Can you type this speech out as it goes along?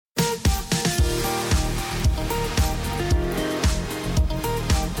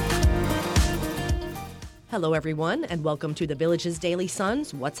Hello, everyone, and welcome to the Villages Daily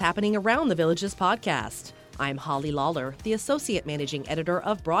Sun's What's Happening Around the Villages podcast. I'm Holly Lawler, the Associate Managing Editor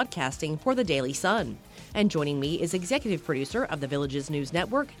of Broadcasting for the Daily Sun. And joining me is Executive Producer of the Villages News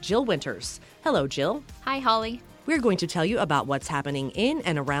Network, Jill Winters. Hello, Jill. Hi, Holly. We're going to tell you about what's happening in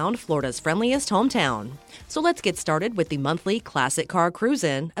and around Florida's friendliest hometown. So let's get started with the monthly Classic Car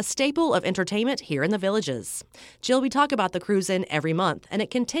Cruise-In, a staple of entertainment here in the Villages. Jill, we talk about the Cruise-In every month, and it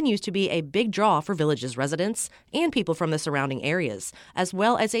continues to be a big draw for Villages residents and people from the surrounding areas, as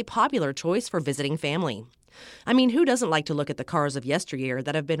well as a popular choice for visiting family. I mean, who doesn't like to look at the cars of yesteryear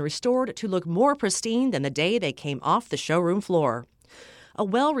that have been restored to look more pristine than the day they came off the showroom floor? A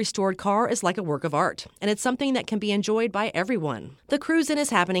well-restored car is like a work of art, and it's something that can be enjoyed by everyone. The Cruise-In is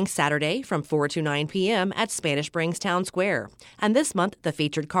happening Saturday from 4 to 9 p.m. at Spanish Springs Town Square. And this month, the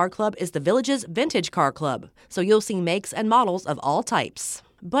featured car club is the Villages Vintage Car Club, so you'll see makes and models of all types.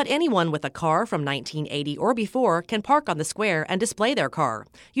 But anyone with a car from 1980 or before can park on the square and display their car.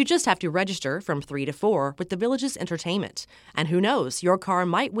 You just have to register from 3 to 4 with the Villages Entertainment. And who knows, your car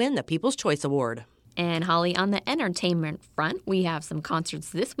might win the People's Choice Award. And Holly, on the entertainment front, we have some concerts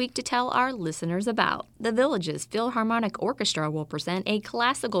this week to tell our listeners about. The Villages Philharmonic Orchestra will present a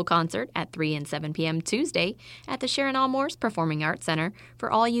classical concert at 3 and 7 p.m. Tuesday at the Sharon Almores Performing Arts Center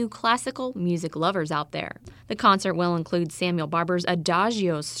for all you classical music lovers out there. The concert will include Samuel Barber's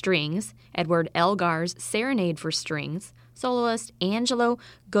Adagio Strings, Edward Elgar's Serenade for Strings, soloist Angelo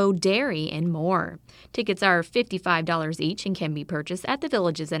Goderi, and more. Tickets are $55 each and can be purchased at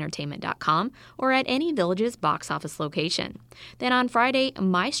thevillagesentertainment.com or at any Villages box office location. Then on Friday,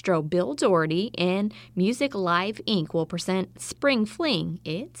 Maestro Bill Doherty and Music Live Inc. will present Spring Fling,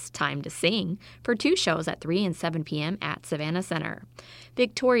 It's Time to Sing, for 2 shows at 3 and 7 p.m. at Savannah Center.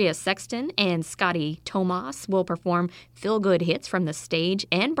 Victoria Sexton and Scotty Tomas will perform feel-good hits from the stage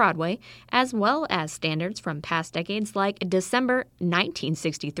and Broadway, as well as standards from past decades like December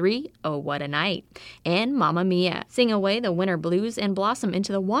 1963, Oh What a Night, and Mamma Mia. Sing away the winter blues and blossom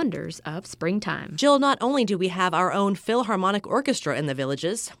into the wonders of springtime. Jill, not only do we have our own Philharmonic Orchestra in the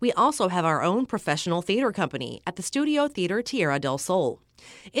Villages, we also have our own professional theater company at the Studio Theater Tierra del Sol.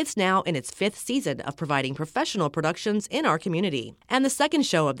 It's now in its 5th season of providing professional productions in our community, and the second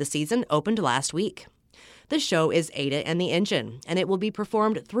show of the season opened last week. The show is Ada and the Engine, and it will be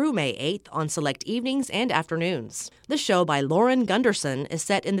performed through May 8th on select evenings and afternoons. The show by Lauren Gunderson is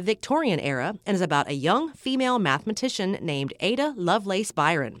set in the Victorian era and is about a young female mathematician named Ada Lovelace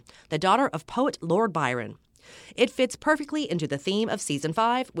Byron, the daughter of poet Lord Byron. It fits perfectly into the theme of Season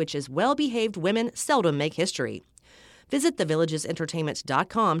 5, which is well-behaved women seldom make history. Visit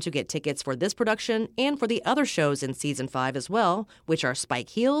thevillagesentertainment.com to get tickets for this production and for the other shows in Season 5 as well, which are Spike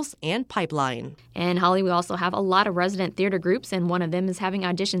Heels and Pipeline. And Holly, we also have a lot of resident theater groups, and one of them is having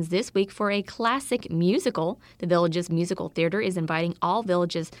auditions this week for a classic musical. The Villages Musical Theater is inviting all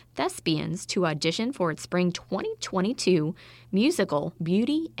Villages thespians to audition for its spring 2022 musical,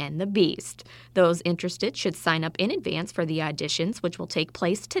 Beauty and the Beast. Those interested should sign up in advance for the auditions, which will take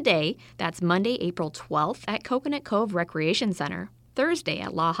place today. That's Monday, April 12th at Coconut Cove Recreation Center, Thursday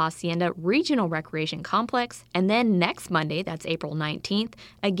at La Hacienda Regional Recreation Complex, and then next Monday, that's April 19th,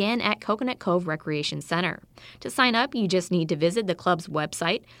 again at Coconut Cove Recreation Center. To sign up, you just need to visit the club's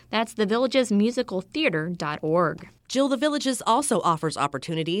website. That's thevillagesmusicaltheater.org. Jill, the Villages also offers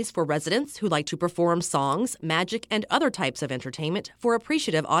opportunities for residents who like to perform songs, magic, and other types of entertainment for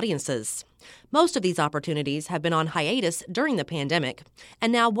appreciative audiences. Most of these opportunities have been on hiatus during the pandemic,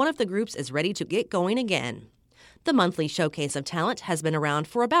 and now one of the groups is ready to get going again. The monthly Showcase of Talent has been around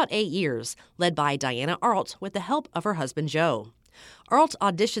for about 8 years, led by Diana Arlt with the help of her husband Joe. Arlt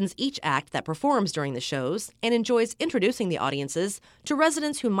auditions each act that performs during the shows and enjoys introducing the audiences to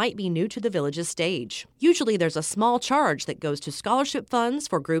residents who might be new to the Villages stage. Usually there's a small charge that goes to scholarship funds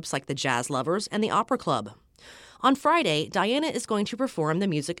for groups like the Jazz Lovers and the Opera Club. On Friday, Diana is going to perform the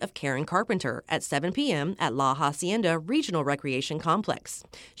music of Karen Carpenter at 7 p.m. at La Hacienda Regional Recreation Complex.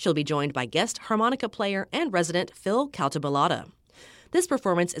 She'll be joined by guest harmonica player and resident Phil Caltabellata. This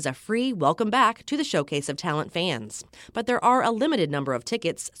performance is a free welcome back to the Showcase of Talent fans. But there are a limited number of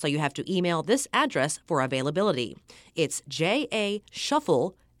tickets, so you have to email this address for availability. It's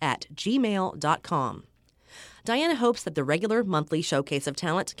jashuffle@gmail.com. Diana hopes that the regular monthly Showcase of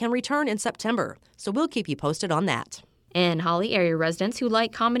Talent can return in September, so we'll keep you posted on that. And Holly, area residents who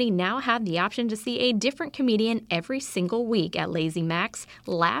like comedy now have the option to see a different comedian every single week at Lazy Mac's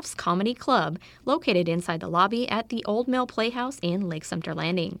Laughs Comedy Club, located inside the lobby at the Old Mill Playhouse in Lake Sumter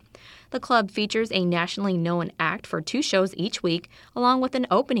Landing. The club features a nationally known act for 2 shows each week, along with an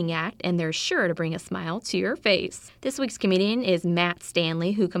opening act, and they're sure to bring a smile to your face. This week's comedian is Matt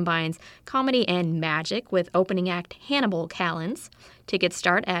Stanley, who combines comedy and magic with opening act Hannibal Callens. Tickets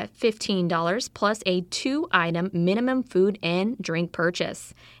start at $15 plus a 2-item minimum food and drink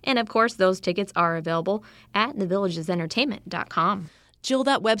purchase. And of course, those tickets are available at thevillagesentertainment.com. Jill,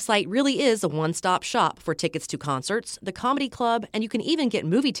 that website really is a one-stop shop for tickets to concerts, the comedy club, and you can even get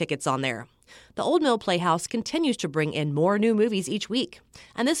movie tickets on there. The Old Mill Playhouse continues to bring in more new movies each week.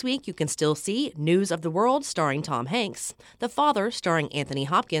 And this week, you can still see News of the World starring Tom Hanks, The Father starring Anthony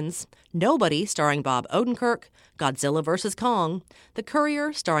Hopkins, Nobody starring Bob Odenkirk, Godzilla vs. Kong, The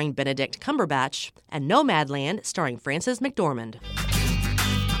Courier starring Benedict Cumberbatch, and Nomadland starring Frances McDormand.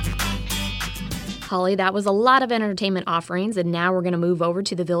 Holly, that was a lot of entertainment offerings, and now we're going to move over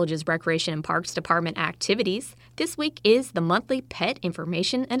to the Village's Recreation and Parks Department activities. This week is the monthly Pet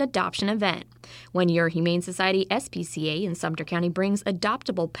Information and Adoption event. When your Humane Society SPCA in Sumter County brings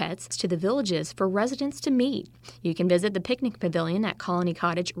adoptable pets to the Villages for residents to meet. You can visit the picnic pavilion at Colony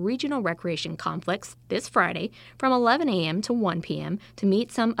Cottage Regional Recreation Complex this Friday from 11 a.m. to 1 p.m. to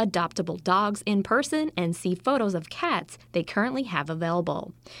meet some adoptable dogs in person and see photos of cats they currently have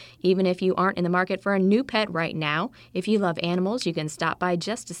available. Even if you aren't in the market for a new pet right now, if you love animals, you can stop by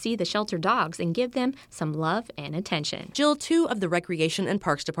just to see the shelter dogs and give them some love and attention. Jill, 2 of the Recreation and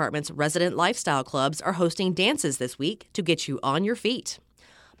Parks Department's resident lifestyle clubs are hosting dances this week to get you on your feet.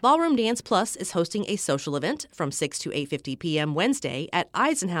 Ballroom Dance Plus is hosting a social event from 6 to 8:50 p.m. Wednesday at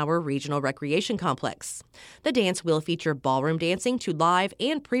Eisenhower Regional Recreation Complex. The dance will feature ballroom dancing to live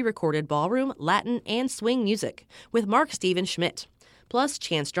and pre-recorded ballroom, Latin, and swing music with Mark Steven Schmidt, plus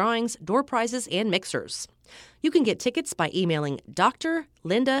chance drawings, door prizes, and mixers. You can get tickets by emailing Dr.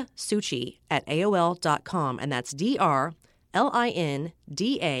 Linda Succi at AOL.com, and that's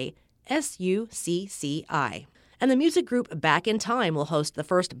DRLINDASUCCI. And the music group Back in Time will host the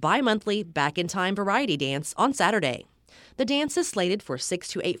first bi-monthly Back in Time variety dance on Saturday. The dance is slated for 6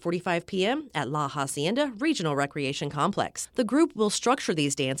 to 8:45 p.m. at La Hacienda Regional Recreation Complex. The group will structure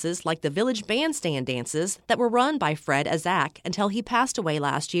these dances like the Village Bandstand dances that were run by Fred Azak until he passed away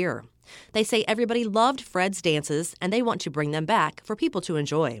last year. They say everybody loved Fred's dances and they want to bring them back for people to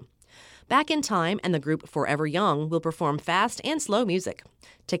enjoy. Back in Time and the group Forever Young will perform fast and slow music.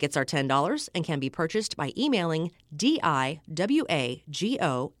 Tickets are $10 and can be purchased by emailing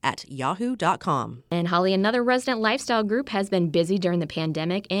DIWAGO@yahoo.com. And Holly, another resident lifestyle group has been busy during the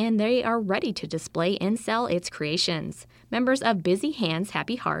pandemic, and they are ready to display and sell its creations. Members of Busy Hands,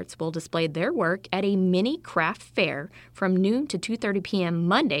 Happy Hearts will display their work at a mini craft fair from noon to 2:30 p.m.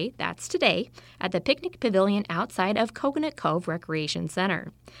 Monday, that's today, at the Picnic Pavilion outside of Coconut Cove Recreation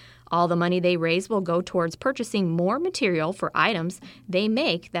Center. All the money they raise will go towards purchasing more material for items they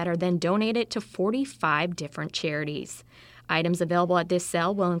make that are then donated to 45 different charities. Items available at this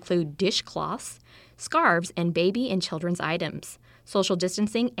sale will include dishcloths, scarves, and baby and children's items. Social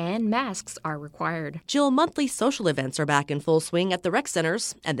distancing and masks are required. Jill, monthly social events are back in full swing at the rec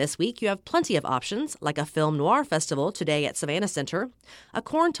centers, and this week you have plenty of options, like a film noir festival today at Savannah Center, a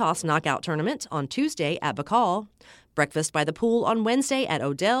corn toss knockout tournament on Tuesday at Bacall, breakfast by the pool on Wednesday at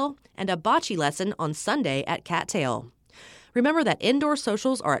Odell, and a bocce lesson on Sunday at Cattail. Remember that indoor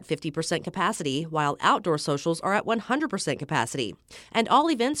socials are at 50% capacity, while outdoor socials are at 100% capacity. And all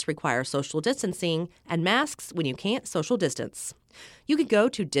events require social distancing and masks when you can't social distance. You can go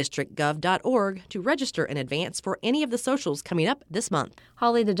to districtgov.org to register in advance for any of the socials coming up this month.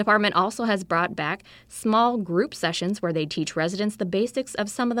 Holly, the department also has brought back small group sessions where they teach residents the basics of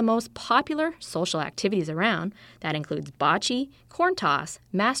some of the most popular social activities around. That includes bocce, corn toss,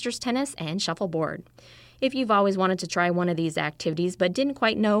 masters tennis, and shuffleboard. If you've always wanted to try one of these activities but didn't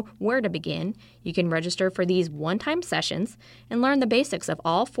quite know where to begin, you can register for these one-time sessions and learn the basics of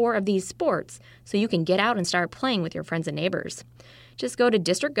all 4 of these sports so you can get out and start playing with your friends and neighbors. Just go to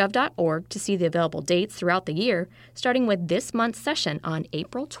districtgov.org to see the available dates throughout the year, starting with this month's session on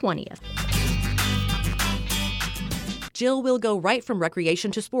April 20th. Jill will go right from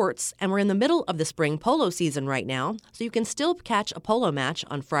recreation to sports, and we're in the middle of the spring polo season right now, so you can still catch a polo match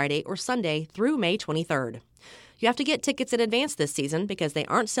on Friday or Sunday through May 23rd. You have to get tickets in advance this season because they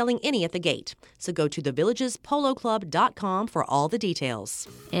aren't selling any at the gate. So go to thevillagesPoloClub.com for all the details.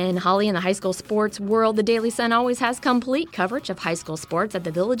 And Holly, in the high school sports world, the Daily Sun always has complete coverage of high school sports at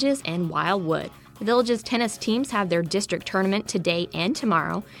the Villages and Wildwood. The Villages tennis teams have their district tournament today and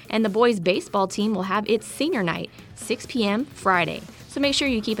tomorrow, and the boys baseball team will have its senior night, 6 p.m. Friday. So make sure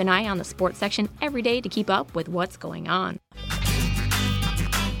you keep an eye on the sports section every day to keep up with what's going on.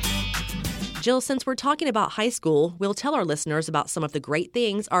 Jill, since we're talking about high school, we'll tell our listeners about some of the great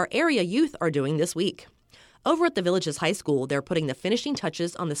things our area youth are doing this week. Over at the Villages High School, they're putting the finishing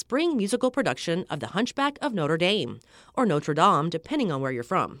touches on the spring musical production of The Hunchback of Notre Dame, or Notre Dame, depending on where you're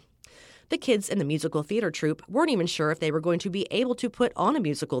from. The kids in the musical theater troupe weren't even sure if they were going to be able to put on a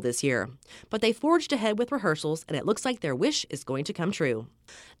musical this year, but they forged ahead with rehearsals, and it looks like their wish is going to come true.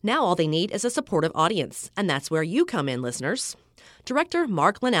 Now all they need is a supportive audience, and that's where you come in, listeners. Director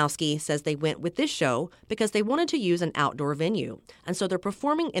Mark Lanowski says they went with this show because they wanted to use an outdoor venue, and so they're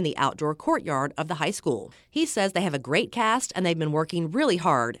performing in the outdoor courtyard of the high school. He says they have a great cast and they've been working really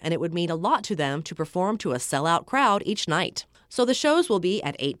hard, and it would mean a lot to them to perform to a sellout crowd each night. So the shows will be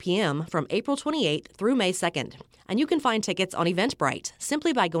at 8 p.m. from April 28th through May 2nd, and you can find tickets on Eventbrite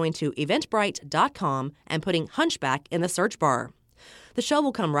simply by going to eventbrite.com and putting Hunchback in the search bar. The show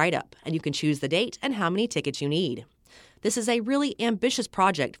will come right up, and you can choose the date and how many tickets you need. This is a really ambitious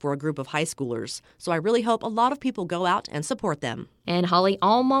project for a group of high schoolers, so I really hope a lot of people go out and support them. And Holly,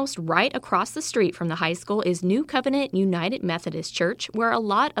 almost right across the street from the high school is New Covenant United Methodist Church, where a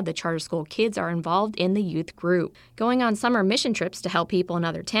lot of the charter school kids are involved in the youth group. Going on summer mission trips to help people in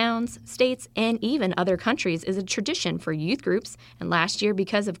other towns, states, and even other countries is a tradition for youth groups, and last year,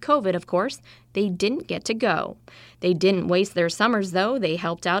 because of COVID, of course, they didn't get to go. They didn't waste their summers, though. They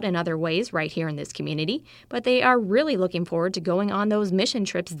helped out in other ways right here in this community, but they are really looking forward to going on those mission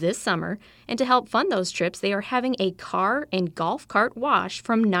trips this summer, and to help fund those trips, they are having a car and golf cart wash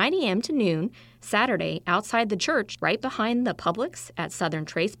from 9 a.m. to noon Saturday outside the church right behind the Publix at Southern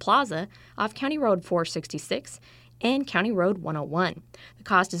Trace Plaza off County Road 466 and County Road 101. The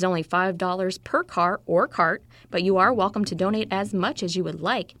cost is only $5 per car or cart, but you are welcome to donate as much as you would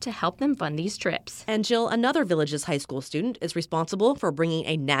like to help them fund these trips. And Jill, another Villages High School student, is responsible for bringing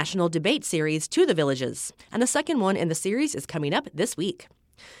a national debate series to the Villages, and the second one in the series is coming up this week.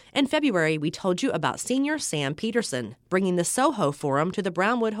 In February, we told you about senior Sam Peterson bringing the Soho Forum to the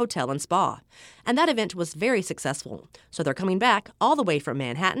Brownwood Hotel and Spa, and that event was very successful, so they're coming back all the way from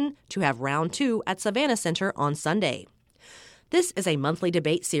Manhattan to have round 2 at Savannah Center on Sunday. This is a monthly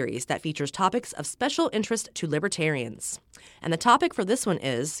debate series that features topics of special interest to libertarians. And the topic for this one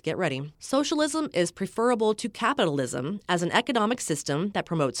is, get ready, socialism is preferable to capitalism as an economic system that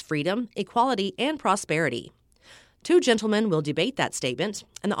promotes freedom, equality, and prosperity. 2 gentlemen will debate that statement,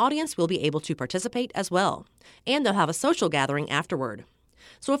 and the audience will be able to participate as well. And they'll have a social gathering afterward.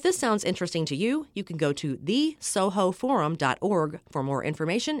 So if this sounds interesting to you, you can go to thesohoforum.org for more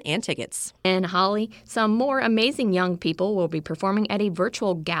information and tickets. And Holly, some more amazing young people will be performing at a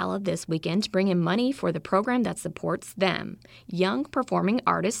virtual gala this weekend to bring in money for the program that supports them. Young Performing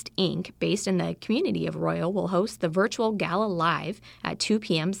Artists, Inc., based in the community of Royal, will host the virtual gala live at 2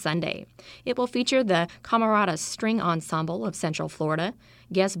 p.m. Sunday. It will feature the Camarada String Ensemble of Central Florida,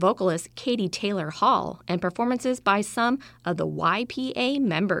 guest vocalist Katie Taylor Hall, and performances by some of the YPA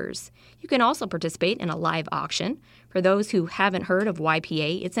members. You can also participate in a live auction. For those who haven't heard of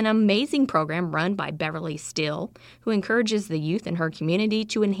YPA, it's an amazing program run by Beverly Still, who encourages the youth in her community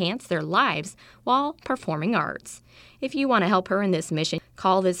to enhance their lives while performing arts. If you want to help her in this mission,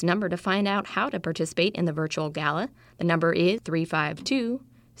 call this number to find out how to participate in the virtual gala. The number is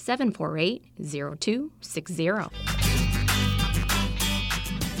 352-748-0260.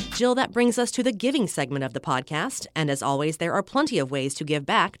 Jill, that brings us to the giving segment of the podcast, and as always, there are plenty of ways to give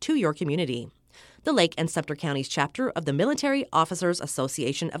back to your community. The Lake and Sumter Counties chapter of the Military Officers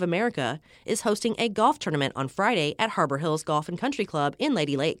Association of America is hosting a golf tournament on Friday at Harbor Hills Golf and Country Club in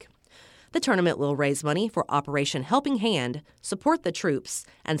Lady Lake. The tournament will raise money for Operation Helping Hand, support the troops,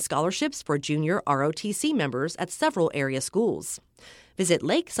 and scholarships for junior ROTC members at several area schools. Visit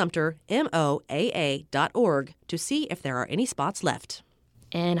lakesumtermoaa.org to see if there are any spots left.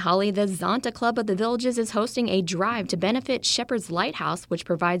 And Holly, the Zonta Club of the Villages is hosting a drive to benefit Shepherd's Lighthouse, which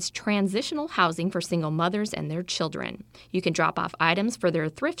provides transitional housing for single mothers and their children. You can drop off items for their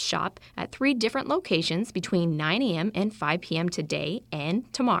thrift shop at 3 different locations between 9 a.m. and 5 p.m. today and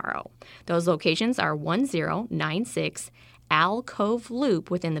tomorrow. Those locations are 1096 Alcove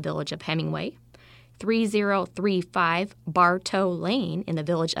Loop within the village of Hemingway, 3035 Bartow Lane in the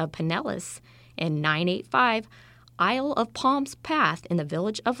village of Pinellas, and 985 Isle of Palms Path in the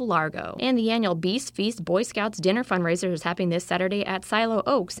village of Largo. And the annual Beast Feast Boy Scouts Dinner fundraiser is happening this Saturday at Silo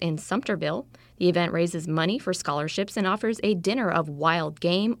Oaks in Sumterville. The event raises money for scholarships and offers a dinner of wild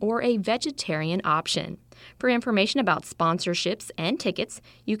game or a vegetarian option. For information about sponsorships and tickets,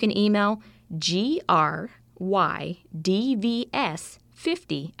 you can email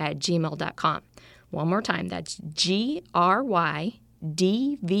grydvs50@gmail.com. One more time, that's grydvs50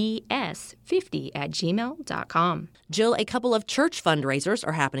 dvs50@gmail.com. Jill, a couple of church fundraisers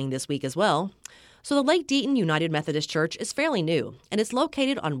are happening this week as well. So the Lake Deaton United Methodist Church is fairly new, and it's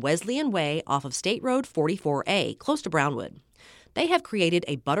located on Wesleyan Way off of State Road 44A, close to Brownwood. They have created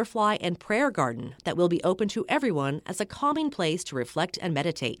a butterfly and prayer garden that will be open to everyone as a calming place to reflect and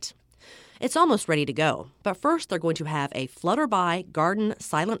meditate. It's almost ready to go, but first they're going to have a Flutterby Garden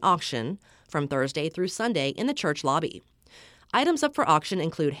silent auction from Thursday through Sunday in the church lobby. Items up for auction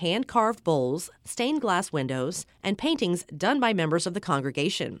include hand-carved bowls, stained glass windows, and paintings done by members of the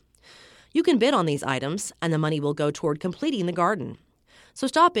congregation. You can bid on these items, and the money will go toward completing the garden. So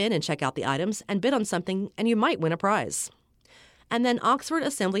stop in and check out the items and bid on something, and you might win a prize. And then Oxford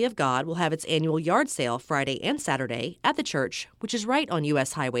Assembly of God will have its annual yard sale Friday and Saturday at the church, which is right on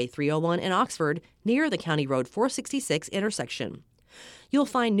U.S. Highway 301 in Oxford, near the County Road 466 intersection. You'll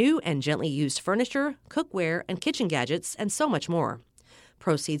find new and gently used furniture, cookware, and kitchen gadgets, and so much more.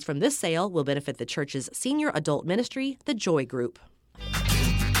 Proceeds from this sale will benefit the church's senior adult ministry, the Joy Group.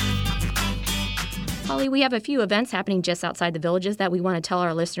 Holly, we have a few events happening just outside the Villages that we want to tell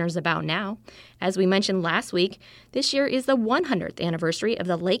our listeners about now. As we mentioned last week, this year is the 100th anniversary of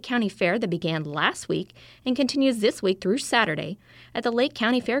the Lake County Fair that began last week and continues this week through Saturday at the Lake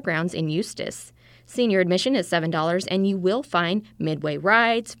County Fairgrounds in Eustis. Senior admission is $7, and you will find midway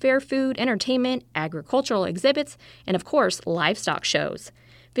rides, fair food, entertainment, agricultural exhibits, and of course, livestock shows.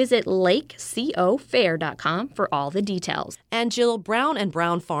 Visit lakecofair.com for all the details. And Jill, Brown &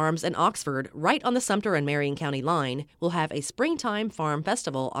 Brown Farms in Oxford, right on the Sumter and Marion County line, will have a Springtime Farm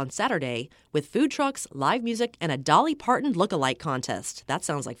Festival on Saturday with food trucks, live music, and a Dolly Parton look-alike contest. That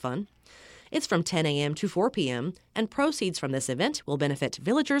sounds like fun. It's from 10 a.m. to 4 p.m., and proceeds from this event will benefit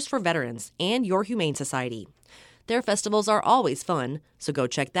Villagers for Veterans and Your Humane Society. Their festivals are always fun, so go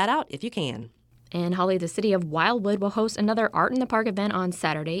check that out if you can. And Holly, the city of Wildwood will host another Art in the Park event on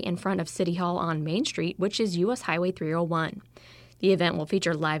Saturday in front of City Hall on Main Street, which is U.S. Highway 301. The event will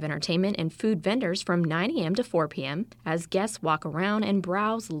feature live entertainment and food vendors from 9 a.m. to 4 p.m. as guests walk around and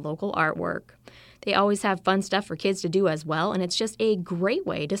browse local artwork. They always have fun stuff for kids to do as well, and it's just a great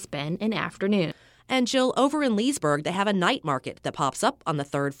way to spend an afternoon. And Jill, over in Leesburg, they have a night market that pops up on the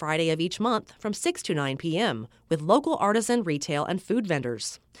third Friday of each month from 6 to 9 p.m. with local artisan, retail, and food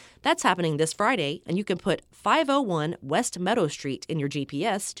vendors. That's happening this Friday, and you can put 501 West Meadow Street in your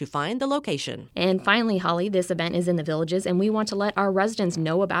GPS to find the location. And finally, Holly, this event is in the Villages, and we want to let our residents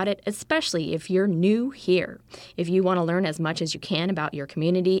know about it, especially if you're new here. If you want to learn as much as you can about your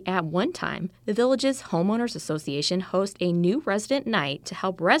community, at one time, the Villages Homeowners Association hosts a new resident night to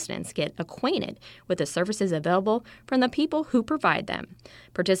help residents get acquainted with the services available from the people who provide them.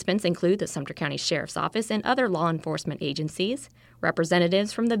 Participants include the Sumter County Sheriff's Office and other law enforcement agencies,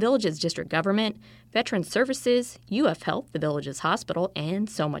 representatives from the Villages District Government, Veterans Services, UF Health, the Villages Hospital, and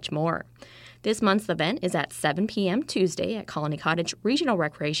so much more. This month's event is at 7 p.m. Tuesday at Colony Cottage Regional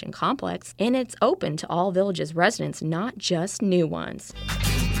Recreation Complex, and it's open to all Villages residents, not just new ones.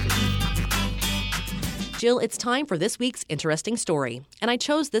 Jill, it's time for this week's interesting story, and I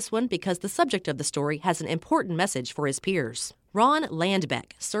chose this one because the subject of the story has an important message for his peers. Ron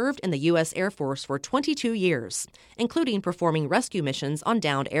Landbeck served in the U.S. Air Force for 22 years, including performing rescue missions on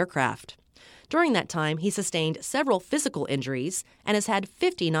downed aircraft. During that time, he sustained several physical injuries and has had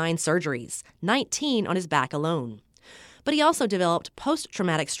 59 surgeries, 19 on his back alone. But he also developed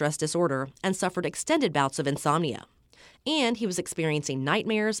post-traumatic stress disorder and suffered extended bouts of insomnia. And he was experiencing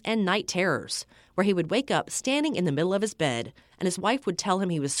nightmares and night terrors, where he would wake up standing in the middle of his bed, and his wife would tell him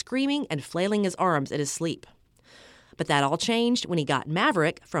he was screaming and flailing his arms in his sleep. But that all changed when he got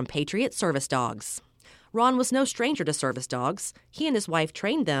Maverick from Patriot Service Dogs. Ron was no stranger to service dogs. He and his wife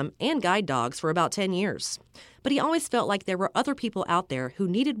trained them and guide dogs for about 10 years. But he always felt like there were other people out there who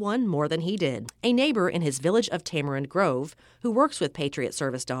needed one more than he did. A neighbor in his village of Tamarind Grove, who works with Patriot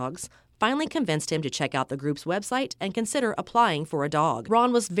Service Dogs, finally convinced him to check out the group's website and consider applying for a dog.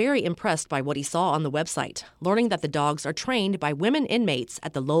 Ron was very impressed by what he saw on the website, learning that the dogs are trained by women inmates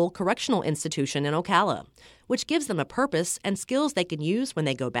at the Lowell Correctional Institution in Ocala, which gives them a purpose and skills they can use when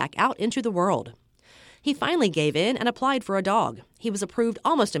they go back out into the world. He finally gave in and applied for a dog. He was approved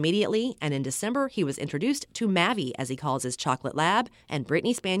almost immediately, and in December he was introduced to Mavi, as he calls his chocolate lab, and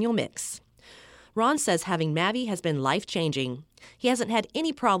Brittany Spaniel mix. Ron says having Mavi has been life-changing. He hasn't had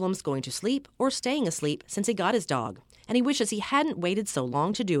any problems going to sleep or staying asleep since he got his dog, and he wishes he hadn't waited so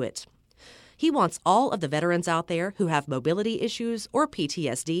long to do it. He wants all of the veterans out there who have mobility issues or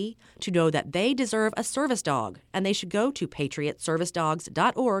PTSD to know that they deserve a service dog, and they should go to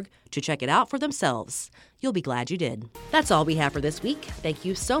patriotservicedogs.org to check it out for themselves. You'll be glad you did. That's all we have for this week. Thank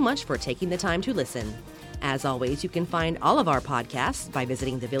you so much for taking the time to listen. As always, you can find all of our podcasts by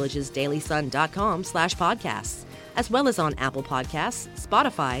visiting thevillagesdailysun.com/podcasts, as well as on Apple Podcasts,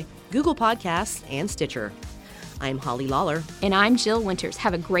 Spotify, Google Podcasts, and Stitcher. I'm Holly Lawler. And I'm Jill Winters.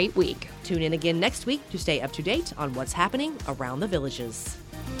 Have a great week. Tune in again next week to stay up to date on what's happening around the Villages.